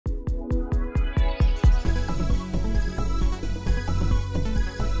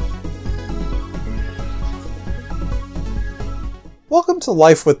Welcome to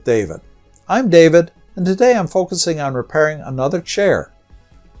Life with David. I'm David, and today I'm focusing on repairing another chair.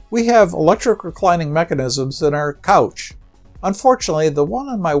 We have electric reclining mechanisms in our couch. Unfortunately, the one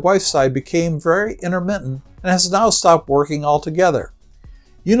on my wife's side became very intermittent and has now stopped working altogether.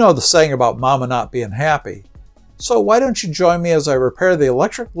 You know the saying about Mama not being happy. So why don't you join me as I repair the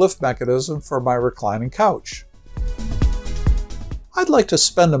electric lift mechanism for my reclining couch? I'd like to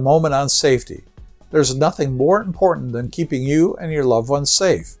spend a moment on safety. There's nothing more important than keeping you and your loved ones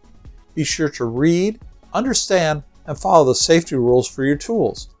safe. Be sure to read, understand, and follow the safety rules for your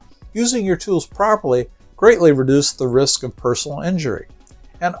tools. Using your tools properly greatly reduces the risk of personal injury.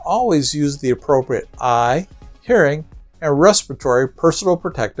 And always use the appropriate eye, hearing, and respiratory personal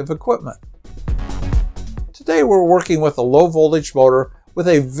protective equipment. Today we're working with a low voltage motor with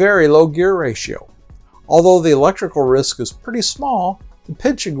a very low gear ratio. Although the electrical risk is pretty small, the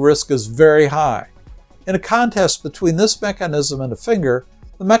pinching risk is very high. In a contest between this mechanism and a finger,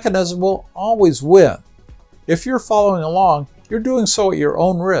 the mechanism will always win. If you're following along, you're doing so at your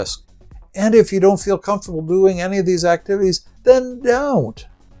own risk. And if you don't feel comfortable doing any of these activities, then don't.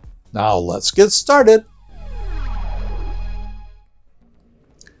 Now let's get started.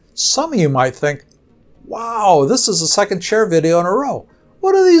 Some of you might think, wow, this is the second chair video in a row.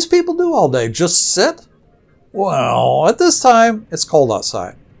 What do these people do all day? Just sit? Well, at this time, it's cold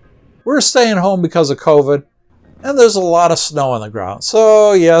outside. We're staying home because of COVID, and there's a lot of snow on the ground.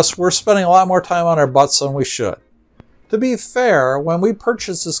 So yes, we're spending a lot more time on our butts than we should. To be fair, when we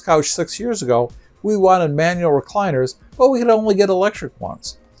purchased this couch 6 years ago, we wanted manual recliners, but we could only get electric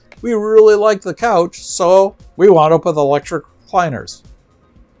ones. We really liked the couch, so we wound up with electric recliners.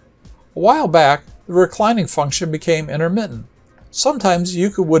 A while back, the reclining function became intermittent. Sometimes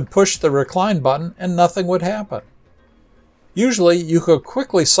you would push the recline button and nothing would happen. Usually, you could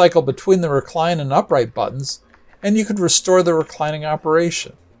quickly cycle between the recline and upright buttons, and you could restore the reclining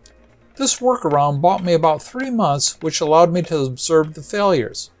operation. This workaround bought me about 3 months, which allowed me to observe the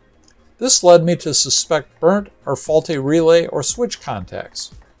failures. This led me to suspect burnt or faulty relay or switch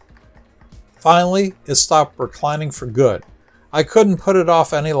contacts. Finally, it stopped reclining for good. I couldn't put it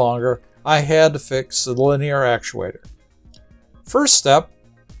off any longer. I had to fix the linear actuator. First step,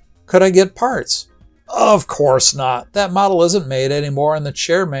 could I get parts? Of course not. That model isn't made anymore and the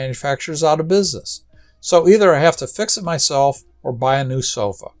chair manufacturer's out of business. So either I have to fix it myself or buy a new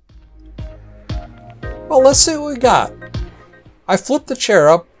sofa. Well, let's see what we got. I flip the chair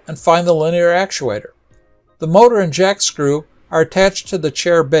up and find the linear actuator. The motor and jack screw are attached to the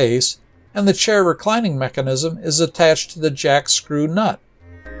chair base, and the chair reclining mechanism is attached to the jack screw nut.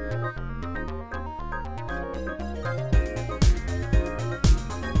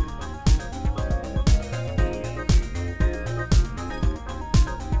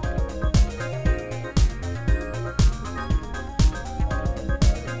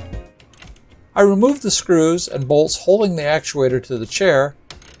 I removed the screws and bolts holding the actuator to the chair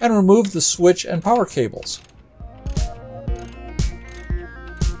and removed the switch and power cables.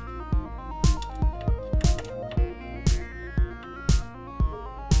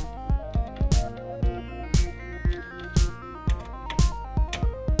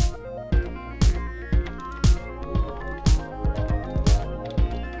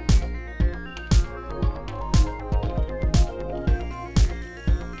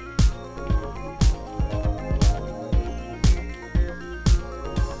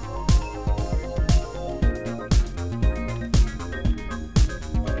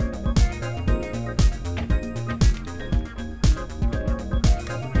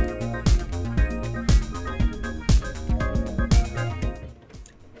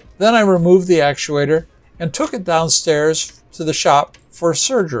 Then I removed the actuator and took it downstairs to the shop for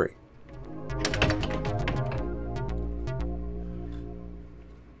surgery.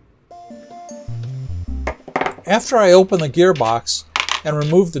 After I opened the gearbox and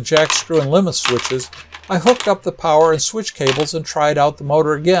removed the jack screw and limit switches, I hooked up the power and switch cables and tried out the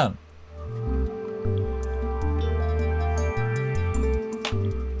motor again.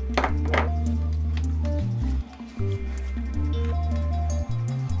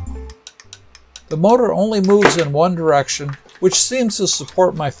 The motor only moves in one direction, which seems to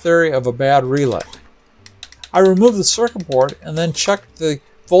support my theory of a bad relay. I removed the circuit board and then checked the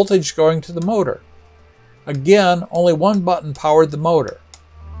voltage going to the motor. Again, only one button powered the motor.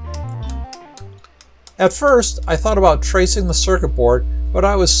 At first, I thought about tracing the circuit board, but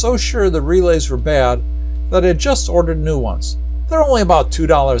I was so sure the relays were bad that I just ordered new ones. They're only about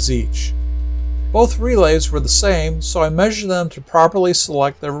 $2 each. Both relays were the same, so I measured them to properly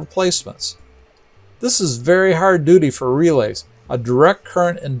select their replacements. This is very hard duty for relays, a direct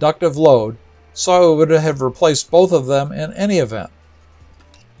current inductive load, so I would have replaced both of them in any event.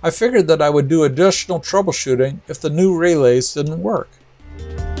 I figured that I would do additional troubleshooting if the new relays didn't work.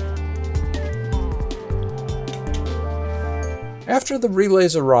 After the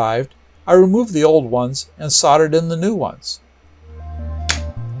relays arrived, I removed the old ones and soldered in the new ones.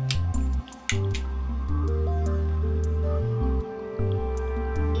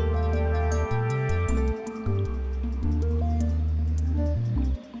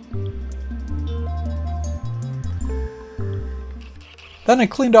 Then I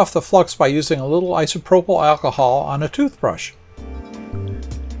cleaned off the flux by using a little isopropyl alcohol on a toothbrush.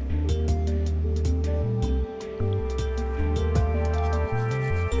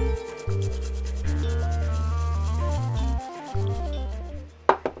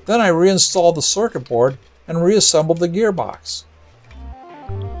 Then I reinstalled the circuit board and reassembled the gearbox.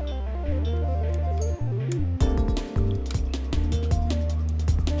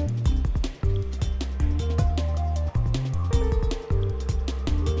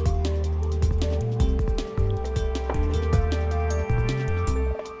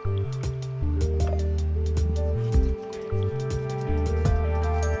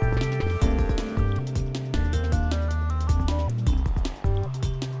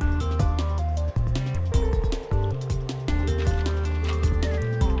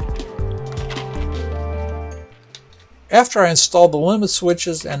 After I installed the limit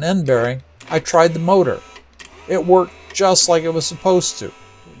switches and end bearing, I tried the motor. It worked just like it was supposed to.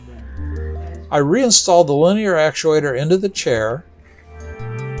 I reinstalled the linear actuator into the chair,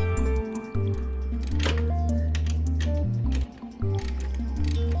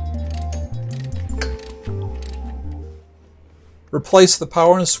 replaced the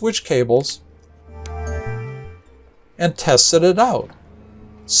power and switch cables, and tested it out.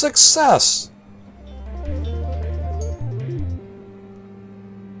 Success!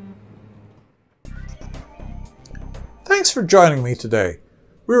 Thanks for joining me today.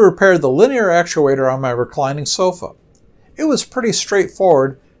 We repaired the linear actuator on my reclining sofa. It was pretty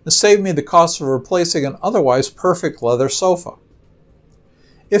straightforward and saved me the cost of replacing an otherwise perfect leather sofa.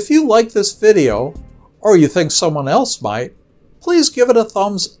 If you like this video, or you think someone else might, please give it a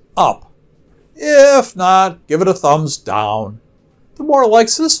thumbs up. If not, give it a thumbs down. The more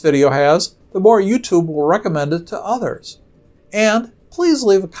likes this video has, the more YouTube will recommend it to others. And please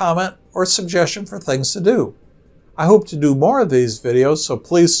leave a comment or suggestion for things to do. I hope to do more of these videos, so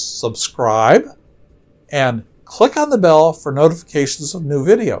please subscribe and click on the bell for notifications of new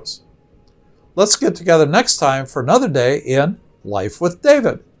videos. Let's get together next time for another day in Life with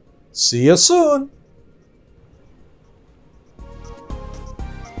David. See you soon!